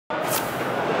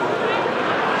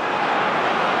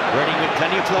Reading with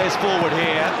plenty of players forward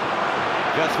here.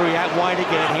 Guthrie out wide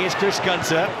again. Here's Chris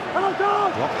Gunter.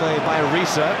 Blocked there by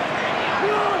Arisa.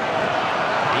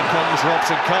 Here comes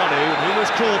Robson Kanu, who was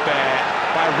caught there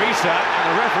by Arisa, and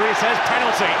the referee says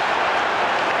penalty.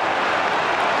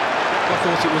 I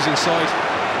thought it was inside,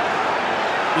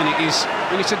 and it is,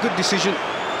 and it's a good decision.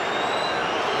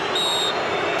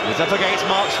 It's up against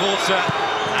Mark Schwarzer,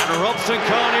 and Robson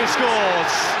Kanu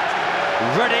scores.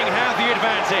 Reading have the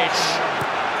advantage.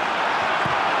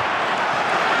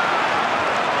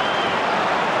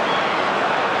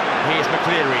 Here's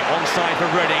McCleary, onside for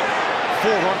Reading.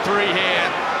 4-on-3 here.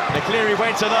 McCleary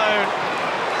went alone.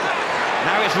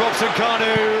 Now it's Robson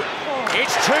Kanu.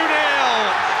 It's 2-0.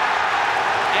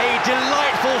 A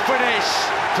delightful finish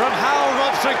from Hal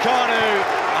Robson Kanu,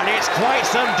 and it's quite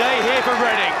some day here for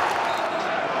Reading.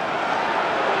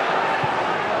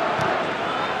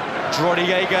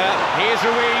 Jaeger, here's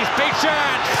Ruiz, big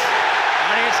chance,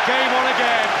 and it's game on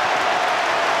again.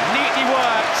 Neatly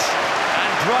worked,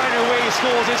 and Brian Ruiz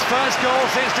scores his first goal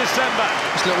since December.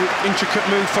 This little intricate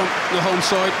move from the home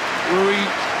side. Ruiz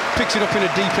picks it up in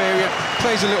a deep area,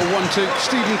 plays a little 1-2.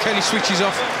 Stephen Kelly switches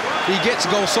off. He gets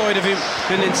goal side of him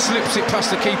and then slips it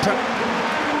past the keeper.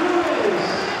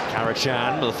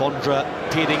 Karachan, the Fondra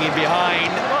peering in behind,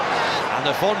 and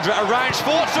the Fondra around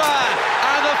Schwarzer,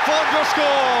 and the Fondra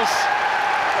scores.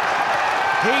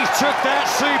 He took that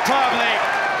superbly.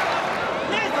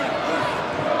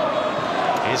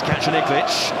 Here's Kacaniklic.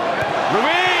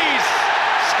 Ruiz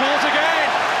scores again.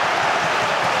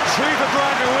 2 for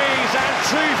Brian Ruiz and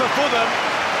 2 for Fulham,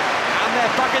 and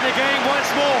they're back in the game once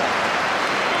more.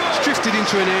 It's drifted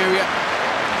into an area,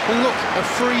 and look, a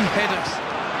free header.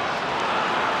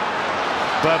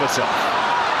 Berbatov.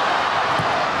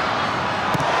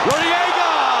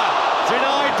 Rodallega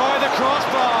denied by the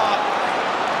crossbar.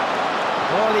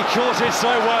 Well, he caught it so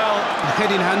well.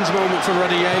 Head in hands moment for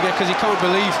Rodallega, because he can't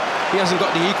believe he hasn't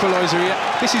got the equaliser yet.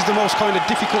 This is the most kind of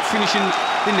difficult finish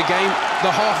in the game.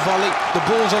 The half volley, the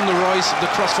ball's on the rise, the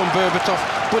cross from Berbatov,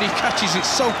 but he catches it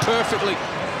so perfectly.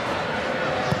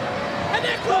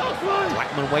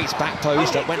 Blackman waits back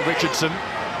post, that went Richardson.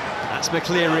 That's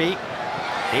McCleary.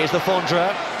 Here's the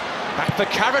Fondra. Back for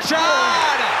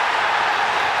Karachan!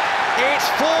 It's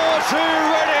 4-2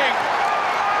 Reading!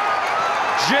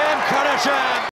 Karachan